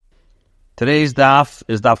Today's daf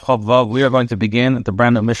is daf Chav Vav. We are going to begin at the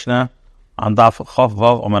brand new Mishnah on daf Chav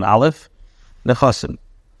Vav Oman Aleph. Nechasim.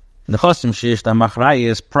 Nechasim sheish damachrai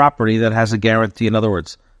is property that has a guarantee. In other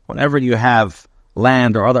words, whenever you have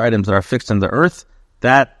land or other items that are fixed in the earth,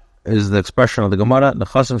 that is the expression of the Gemara.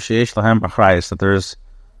 Nechasim sheish lahem achrayis, that there's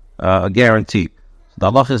a guarantee. The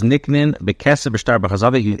Allah is niknin bekesed b'shtar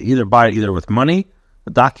b'chazavi. You either buy it either with money, a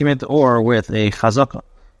document, or with a chazaka.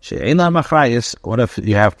 She'ein lahem achrayis. What if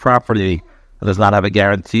you have property that does not have a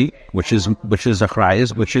guarantee, which is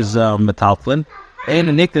achrayis, which is metalflin? Ein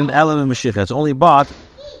niknin ela b'mashicha. It's only bought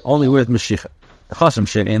only with mashicha. Nechasim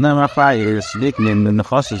she'ein lahem achrayis niknin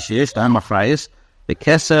nechasim sheish lahem achrayis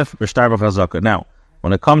bekesed b'shtar b'chazaka. Now,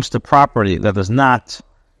 when it comes to property that does not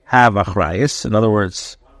have achrayis, in other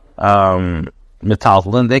words,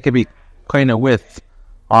 metalflin, they could be kind of with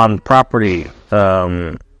on property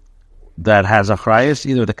that has achrayis,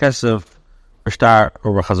 either the kesef, shtar,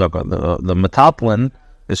 or chazaka. The metalflin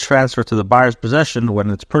is transferred to the buyer's possession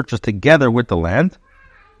when it's purchased together with the land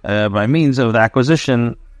by means of the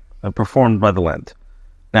acquisition performed by the land.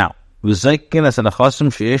 Now,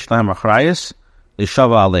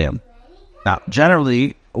 now,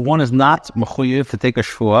 generally, one is not mechuyev to take a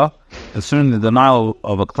shvuah concerning the denial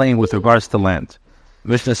of a claim with regards to land.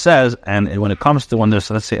 Mishnah says, and when it comes to when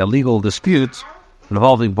there's, let's say, a legal dispute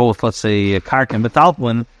involving both, let's say, karka and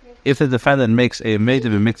metalflin, if the defendant makes a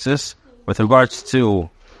meitiv mixus with regards to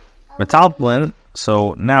metalflin,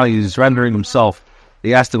 so now he's rendering himself,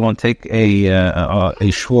 he has to go and take a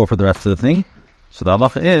shvuah for the rest of the thing. So the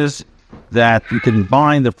halacha is that you can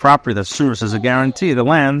bind the property that serves as a guarantee, the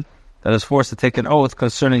land, that is forced to take an oath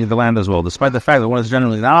concerning the land as well, despite the fact that one is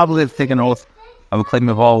generally not obligated to take an oath of a claim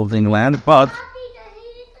involving land. But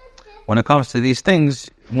when it comes to these things,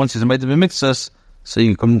 once he's made to be mixus, so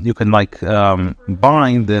you can bind the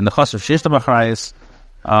nechas of sheish tamachrayis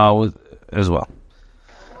as well.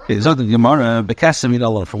 Okay, so the Gemara bekasim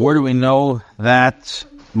yidalon. From where do we know that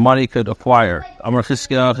money could acquire? Amar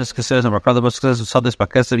Chizkiah says, Amar Kadabas says, Sadis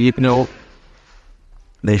bakasim yipnu.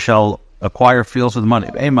 They shall acquire fields with money.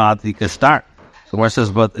 Eimad, he can start. So where it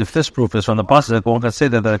says, but if this proof is from the pasuk, one can say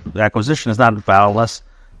that the acquisition is not valid unless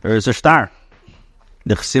there is a star.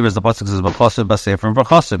 The chesiv, as the pasuk says, b'chosim b'sefer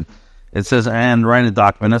v'chosim. It says, and write a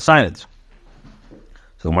document and sign it.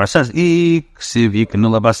 So where it says, chesiv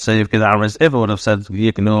yiknu l'basev kedaris. If it would have said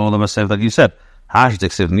yiknu l'basev, like you said, hash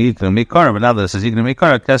diksiv yiknu mikara, but now that it says yiknu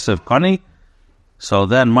mikara kesev kani, so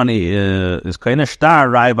then money is kind of star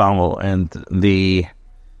raibamel, and the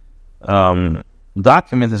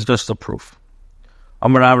document is just a proof.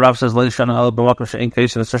 Amar Rav says,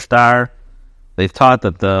 they taught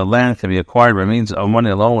that the land can be acquired by means of money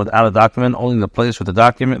alone without a document. Only in the place with the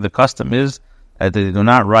document, the custom is that they do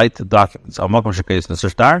not write the documents. And a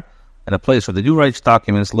place where they do write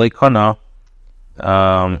documents, he does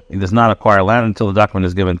not acquire land until the document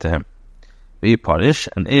is given to him.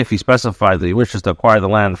 And if he specified that he wishes to acquire the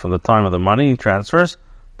land from the time of the money transfers,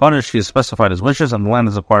 he has specified his wishes, and the land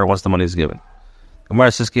is acquired once the money is given.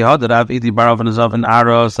 Gemara says, that Rav Idi bar Oven is of an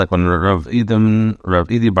aros, like when Rav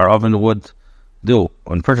Idi bar Oven would do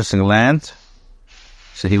when purchasing land.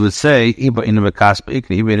 So he would say, he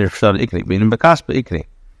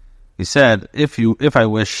said, if I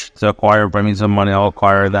wish to acquire by means of money, I'll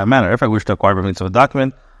acquire that manner. If I wish to acquire by means of a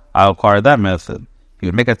document, I'll acquire that method. He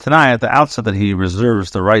would make a tanai at the outset that he reserves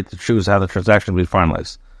the right to choose how the transaction will be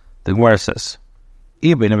finalized. The Gemara says,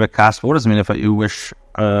 what does it mean if you wish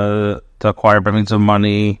to acquire by means of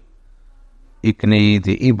money?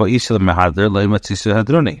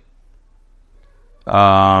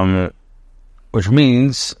 Which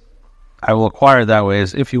means I will acquire that way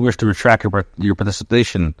as if you wish to retract your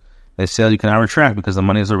participation in a sale, you cannot retract because the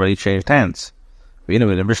money has already changed hands.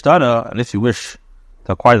 And if you wish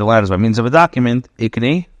to acquire the land by means of a document,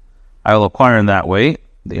 I will acquire in that way.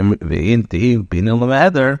 Because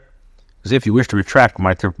if you wish to retract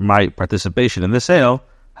my participation in the sale,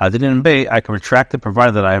 I can retract it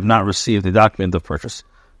provided that I have not received the document of purchase.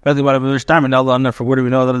 For where do we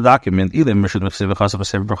know that a document?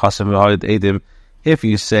 If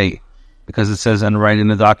you say, because it says, and write in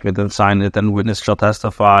the document and sign it, then witness shall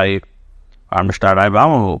testify,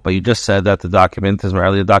 but you just said that the document is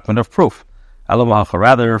merely a document of proof.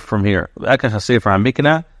 Rather, from here,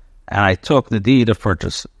 and I took the deed of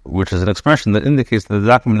purchase, which is an expression that indicates that the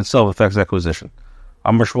document itself affects acquisition.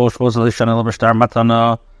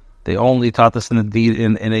 They only taught this in a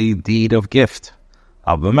deed of gift.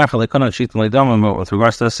 With regards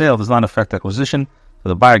to the sale, does not affect acquisition. So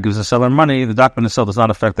the buyer gives the seller money, the document itself does not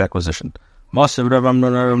affect acquisition. Raised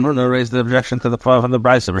the objection to the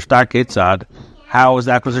Brisa. How is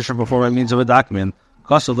the acquisition performed by means of a document?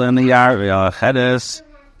 If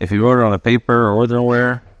he wrote it on a paper or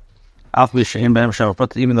otherwhere, even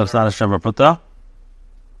though it's not a Shavaputa.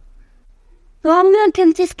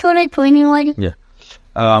 Can this toilet anyway? Yeah.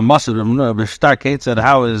 B'shtar Kate said,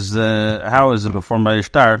 how is it performed by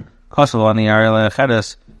B'shtar? Kosel on the area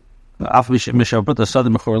chedes.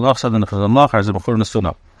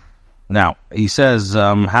 Now he says,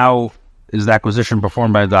 how is the acquisition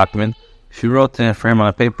performed by a document? If you wrote for him on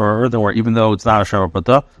a paper or earthenware, even though it's not a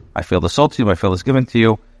Shavaputa, I feel it's sold to you, I feel it's given to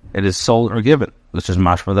you, it is sold or given, which is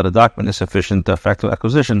mashma that a document is sufficient to effect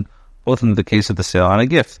acquisition, both in the case of the sale and a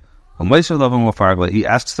gift. He asks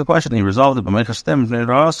the question, he resolved it, but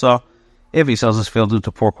if he sells his field due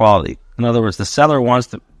to poor quality. In other words, the seller wants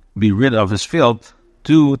to be rid of his field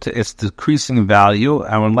due to its decreasing value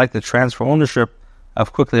and would like to transfer ownership as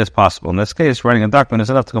quickly as possible. In this case, writing a document is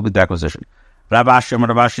enough to complete the acquisition.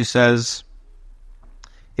 Rabashi says,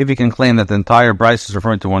 if you can claim that the entire price is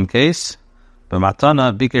referring to one case, that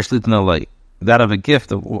of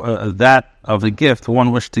a gift,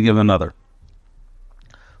 one wished to give another.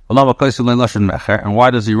 And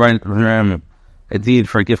why does he write a deed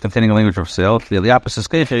for a gift containing a language of sale? In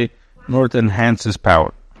order to enhance his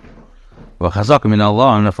power. And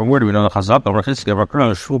from where do we know the chazak?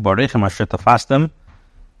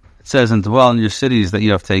 It says, and dwell in your cities that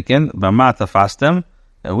you have taken. In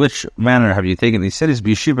which manner have you taken these cities?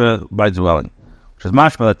 B'yeshiva, by dwelling. Which is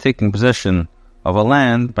mashma that taking possession of a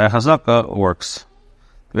land by chazaka works.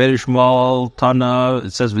 Very small Tana,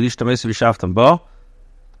 it says,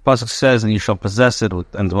 Pasuk says, and you shall possess it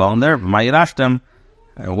and dwell in there. And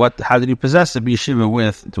how did you possess it? B'yeshiva,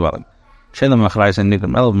 with dwelling.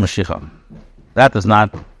 That does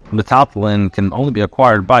not, metaltalin can only be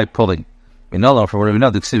acquired by pulling. For whatever we know,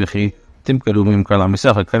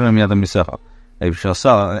 if you shall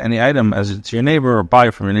sell any item as to your neighbor or buy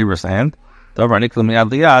from your neighbor's hand, it's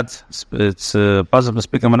positive to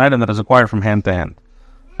speak of an item that is acquired from hand to hand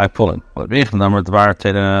by pulling.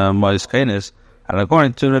 And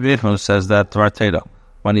according to Rabbi Yechon, says that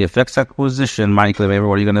when he affects acquisition, what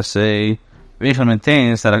are you going to say? Rabbi Yechon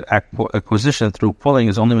maintains that acquisition through pulling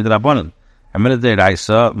is only midrabanan, and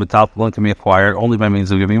metal can be acquired only by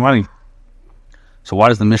means of giving money. So why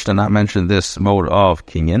does the Mishnah not mention this mode of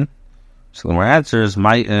kinyan? So the more answers,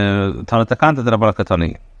 my Tana Takanta Rabbi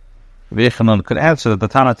Katani. Rabbi Yechon could answer that the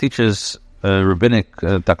Tana teaches rabbinic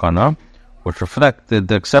takana, which reflected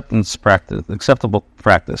the acceptable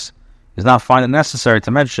practice. Is not find it necessary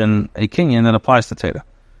to mention a kinyan that applies to Teda.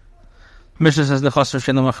 Mishnah says the Chasser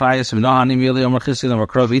Shem Machrayis V'Nahani Mili Omer Chisil and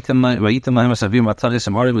Makrov V'Yitim Lahem Asavim Ataris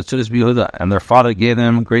and Ari B'Tzulis B'Yehuda, and their father gave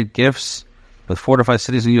them great gifts with fortified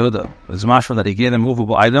cities in Yehuda. It's mashma that he gave them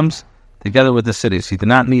movable items together with the cities. He did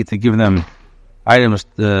not need to give them items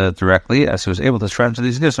directly, as he was able to transfer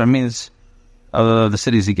these gifts by means of the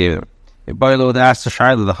cities he gave them. If Bailo asked the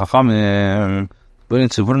Shaila, the Chacham, do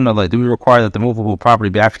we require that the movable property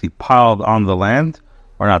be actually piled on the land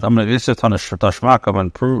or not? I'm going to visit on a Shtashmak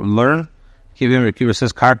and learn. Akiva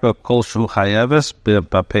says, Karka Kol Shu Chayeves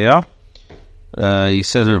B'Papeya. He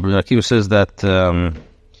says, Akiva says that,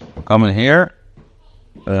 come in here,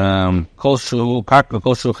 Kol Shu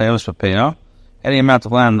Chayeves B'Papeya. Any amount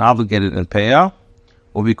of land obligated in Peya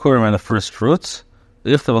will be kurim in the first fruits.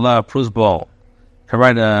 The Iftav Allah Pruz Ball can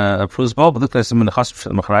write a Pruz Ball, but look like some in the Chasp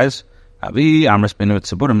Machrayis. If you're going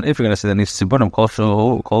to say that needs tziburim, kol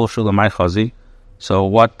shu l'may chazi, so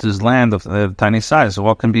what is land of tiny size? So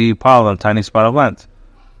what can be piled on a tiny spot of land?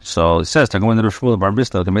 So it says, example, if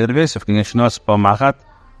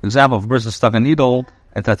a person stuck a needle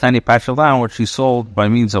into a tiny patch of land which he sold by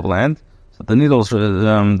means of land, so the needle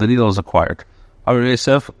is acquired. Rabbi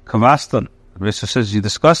Yosef says, you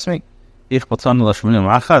disgust me. Does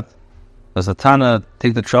the Tana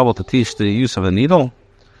take the trouble to teach the use of a needle?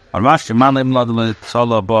 Who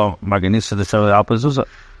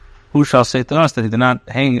shall say to us that he did not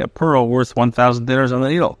hang a pearl worth 1,000 dinars on the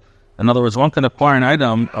needle? In other words, one can acquire an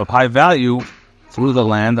item of high value through the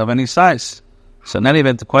land of any size. So in any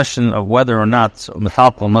event, the question of whether or not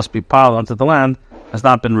metalpal must be piled onto the land has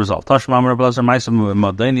not been resolved. There was a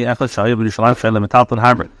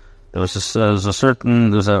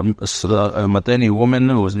Madani woman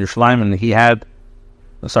who was in Yerushalayim, and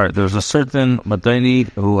there was a certain Madani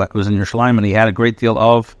who was in Yerushalayim, and he had a great deal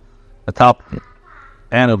of metalpal.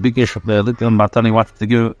 And Matani wanted to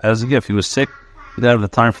give as a gift. He was sick. He didn't have the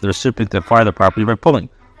time for the recipient to acquire the property by pulling.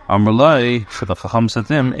 Amrulai, so the Chacham said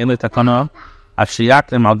to him, Ele takana,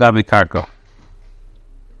 Ashiyaklim al gabi karko.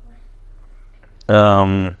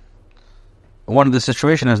 One of the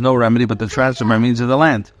situation has no remedy but the transfer by means of the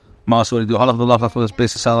land.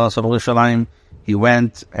 he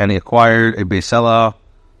went and he acquired a Beisela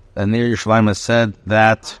near Yerushalayim and said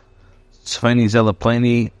that Tzfeini Zela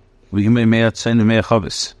Pleni V'Himei Mea Tzenu Mea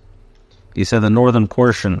Chavis. He said the northern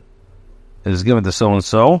portion is given to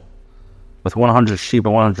so-and-so with 100 sheep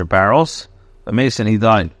and 100 barrels. The mason, he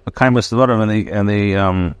died. And they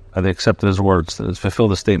accepted his words, to fulfill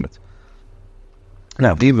the statement.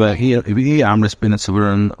 Now, and if you're going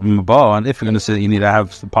to say that you need to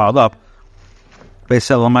have it piled up,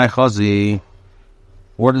 Beisela Mai Chazi,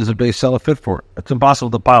 what does a Beisela fit for? It's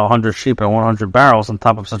impossible to pile 100 sheep and 100 barrels on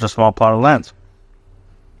top of such a small plot of land.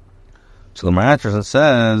 So the Ma'atrus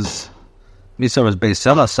says, Misa was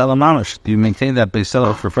Beisela, Sela Mamish. Do you maintain that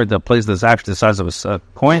Beisela referred to a place that's actually the size of a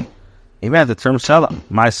coin? He meant the term Sela.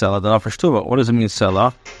 My Sela, the offers Tuba. What does it mean,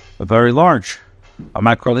 Sela? Very large. A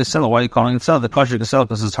macro Sela. Why are you calling it Sela? The kosher can sell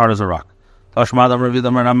because it's hard as a rock. Now,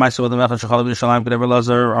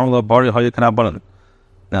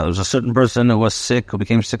 there was a certain person who was sick, who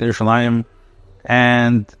became sick in Yerushalayim,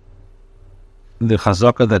 and the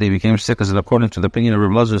chazaka that he became sick is according to the opinion of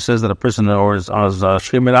Rabbi Elazar, says that a person on his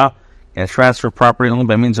shemira can transfer property only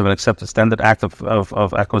by means of an accepted standard act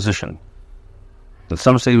of acquisition. And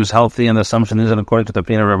some say he was healthy, and the assumption is, according to the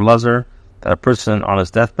opinion of Rabbi Elazar, that a person on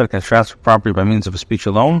his deathbed can transfer property by means of a speech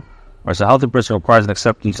alone, whereas a healthy person requires an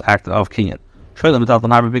acceptance act of kinyan.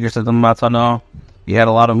 He had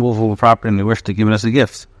a lot of movable property and he wished to give it as a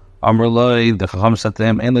gift. The Chacham said to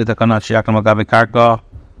him,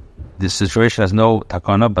 this situation has no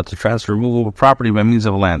takana but to transfer movable property by means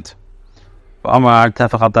of land. So what happened?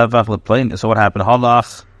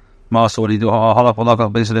 So what did he do? So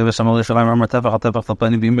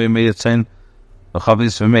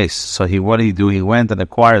what did he do? He went and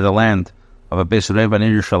acquired the land of a Beis Reva in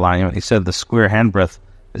Yerushalayim, and he said the square handbreadth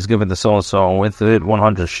is given to so-and-so, and with it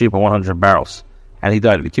 100 sheep and 100 barrels. And he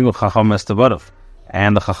died. And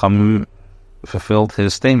the Chacham fulfilled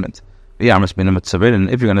his statement. And if you're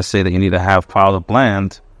going to say that you need to have piled up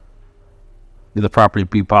land, the property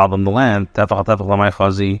be piled on the land,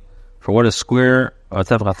 for what is square,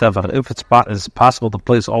 if it's possible to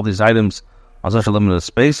place all these items on such a limited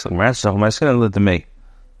space, talking about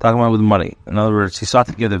with money. In other words, he sought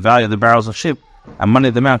to give the value of the barrels of sheep, and money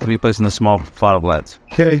of the amount can be placed in a small plot of land.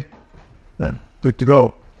 Okay, then good to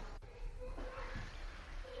go.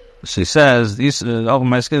 So he says, if it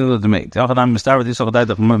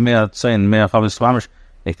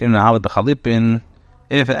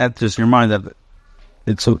enters your mind that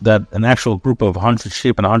it's that an actual group of 100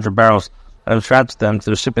 sheep and 100 barrels traps them to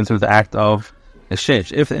the recipient through the act of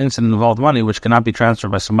exchange. If the incident involved money, which cannot be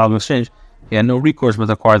transferred by some other exchange, he had no recourse but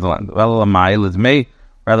to acquire the land.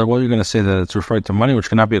 Rather, what you're going to say that it's referring to money which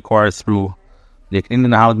cannot be acquired through the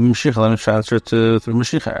transfer through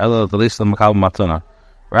Mashiach.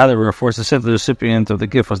 Rather, we are forced to say that the recipient of the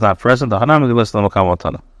gift was not present. And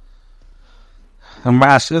we're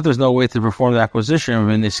asked if there's no way to perform the acquisition,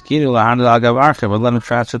 but let him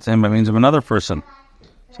transfer to him by means of another person.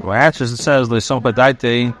 So by answers it says,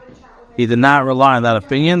 he did not rely on that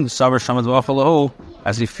opinion, as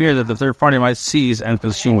he feared that the third party might seize and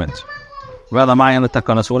consume it. So what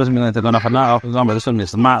does it mean? This one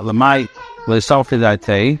means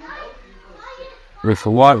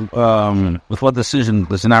with what decision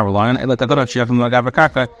does he not rely on? He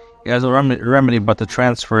has a remedy but to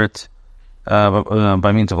transfer it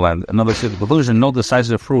by means of land. Another conclusion, no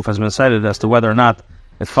decisive proof has been cited as to whether or not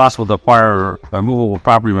it's possible to acquire a movable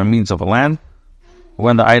property by means of a land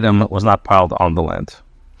when the item was not piled on the land.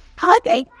 Okay.